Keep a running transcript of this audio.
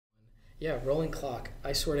Yeah, rolling clock.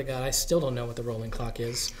 I swear to God, I still don't know what the rolling clock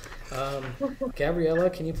is.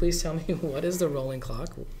 Gabriella, can you please tell me what is the rolling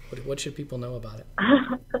clock? What should people know about it?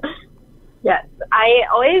 Yes, I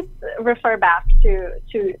always refer back to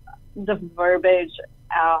the verbiage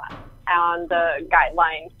on the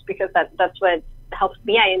guidelines because that's what helps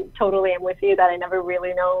me. I totally am with you that I never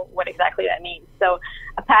really know what exactly that means. So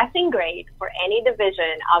a passing grade for any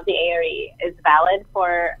division of the ARE is valid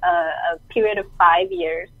for a period of 5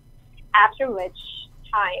 years, after which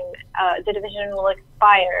time the division will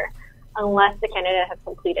expire unless the candidate has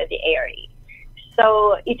completed the ARE.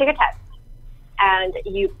 So you take a test and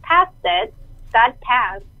you passed it. That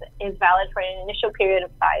pass is valid for an initial period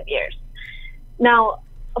of 5 years. Now,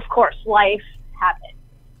 of course, life happens,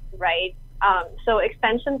 right? So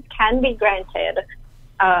extensions can be granted,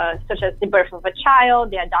 such as the birth of a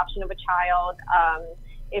child, the adoption of a child,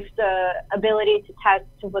 if the ability to test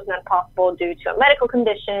was not possible due to a medical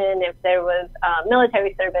condition, if there was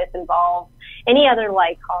military service involved, any other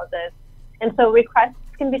like causes. And so requests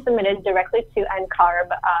can be submitted directly to NCARB.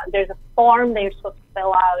 There's a form that you're supposed to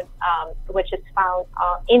fill out, which is found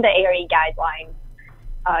in the ARE guidelines.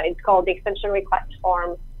 It's called the extension request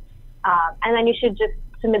form. And then you should just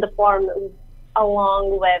submit the form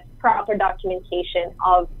along with proper documentation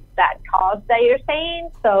of that cause that you're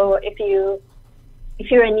saying. So if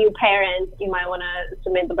you're a new parent, you might want to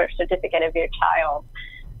submit the birth certificate of your child,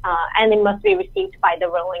 and it must be received by the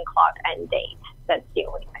rolling clock end date. That's the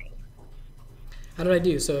only thing. How did I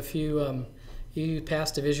do? So if you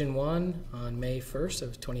passed Division 1 on May 1st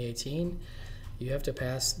of 2018, you have to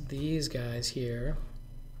pass these guys here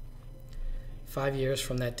 5 years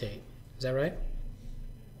from that date. Is that right?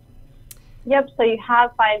 Yep, so you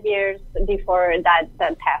have 5 years before that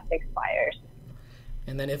pass expires.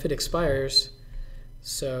 And then if it expires,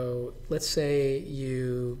 so let's say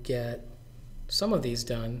you get some of these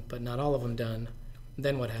done, but not all of them done,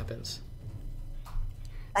 then what happens?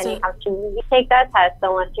 And you have to retake that test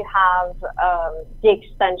unless you have the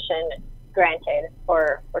extension granted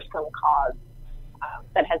for some cause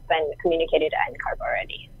that has been communicated to NCARB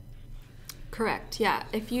already. Correct, yeah.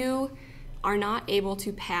 If you are not able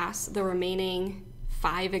to pass the remaining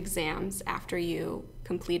 5 exams after you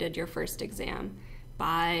completed your first exam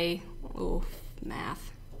by,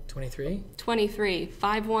 math. 23? 23,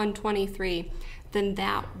 5/1/23, then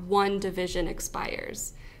that one division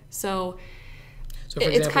expires. So for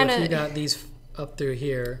example, if you got these up through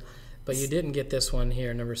here, but you didn't get this one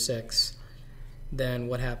here, number 6, then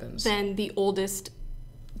what happens? Then the oldest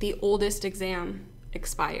exam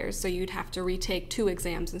expires, so you'd have to retake 2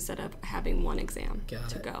 exams instead of having 1 exam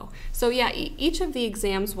to go. So yeah, each of the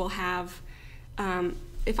exams will have,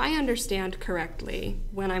 if I understand correctly,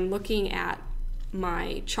 when I'm looking at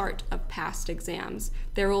my chart of past exams,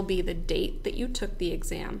 there will be the date that you took the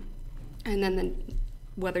exam, and then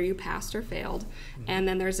whether you passed or failed, and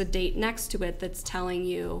then there's a date next to it that's telling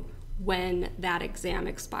you when that exam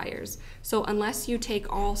expires. So unless you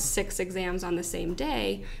take all 6 exams on the same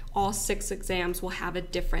day, all 6 exams will have a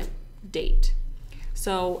different date.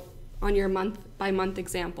 So on your month-by-month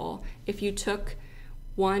example, if you took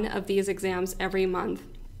one of these exams every month,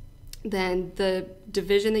 then the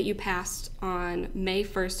division that you passed on May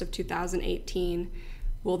 1st of 2018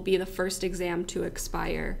 will be the first exam to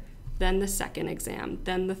expire, then the second exam,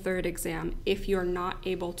 then the third exam, if you're not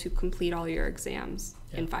able to complete all your exams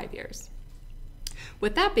in 5 years.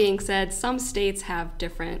 With that being said, some states have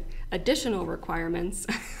different additional requirements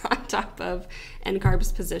on top of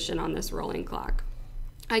NCARB's position on this rolling clock.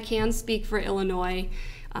 I can speak for Illinois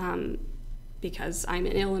because I'm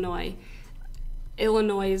in Illinois.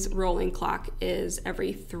 Illinois' rolling clock is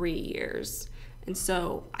every 3 years. And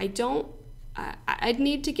so I'd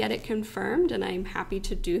need to get it confirmed, and I'm happy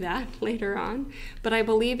to do that later on. But I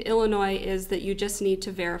believe Illinois is that you just need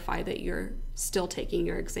to verify that you're still taking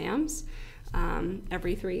your exams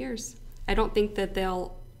every 3 years. I don't think that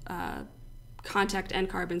they'll contact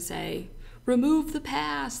NCARB and say, remove the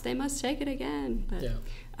pass, they must take it again.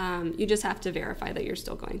 But you just have to verify that you're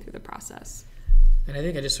still going through the process. And I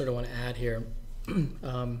think I just sort of want to add here,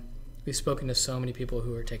 we've spoken to so many people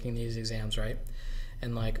who are taking these exams, right?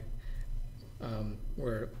 And like,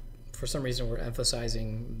 for some reason we're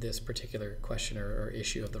emphasizing this particular question or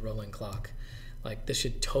issue of the rolling clock. Like, this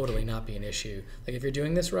should totally not be an issue. Like, if you're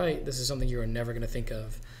doing this right, this is something you are never going to think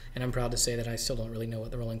of. And I'm proud to say that I still don't really know what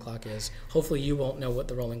the rolling clock is. Hopefully you won't know what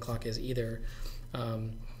the rolling clock is either,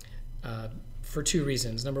 for 2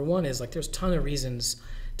 reasons. Number one is, like, there's a ton of reasons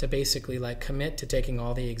to basically, like, commit to taking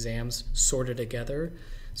all the exams sorted together.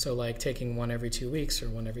 So, like, taking one every 2 weeks or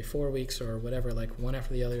one every 4 weeks or whatever, like, one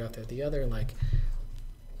after the other, like,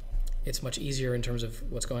 it's much easier in terms of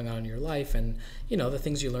what's going on in your life, and you know, the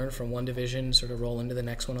things you learn from one division sort of roll into the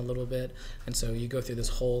next one a little bit, and so you go through this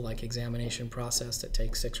whole like examination process that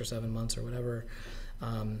takes 6 or 7 months or whatever.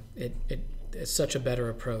 It's such a better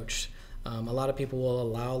approach. A lot of people will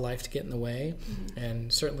allow life to get in the way,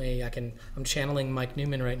 and certainly I'm channeling Mike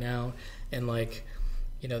Newman right now, and like,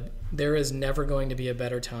 you know, there is never going to be a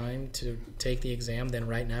better time to take the exam than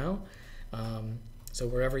right now. So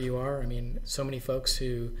wherever you are, I mean, so many folks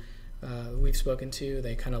who we've spoken to,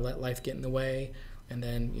 they kind of let life get in the way, and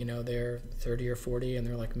then, you know, they're 30 or 40 and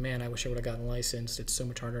they're like, man, I wish I would have gotten licensed. It's so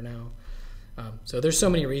much harder now. So there's so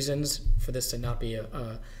many reasons for this to not be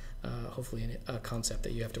hopefully a concept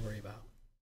that you have to worry about.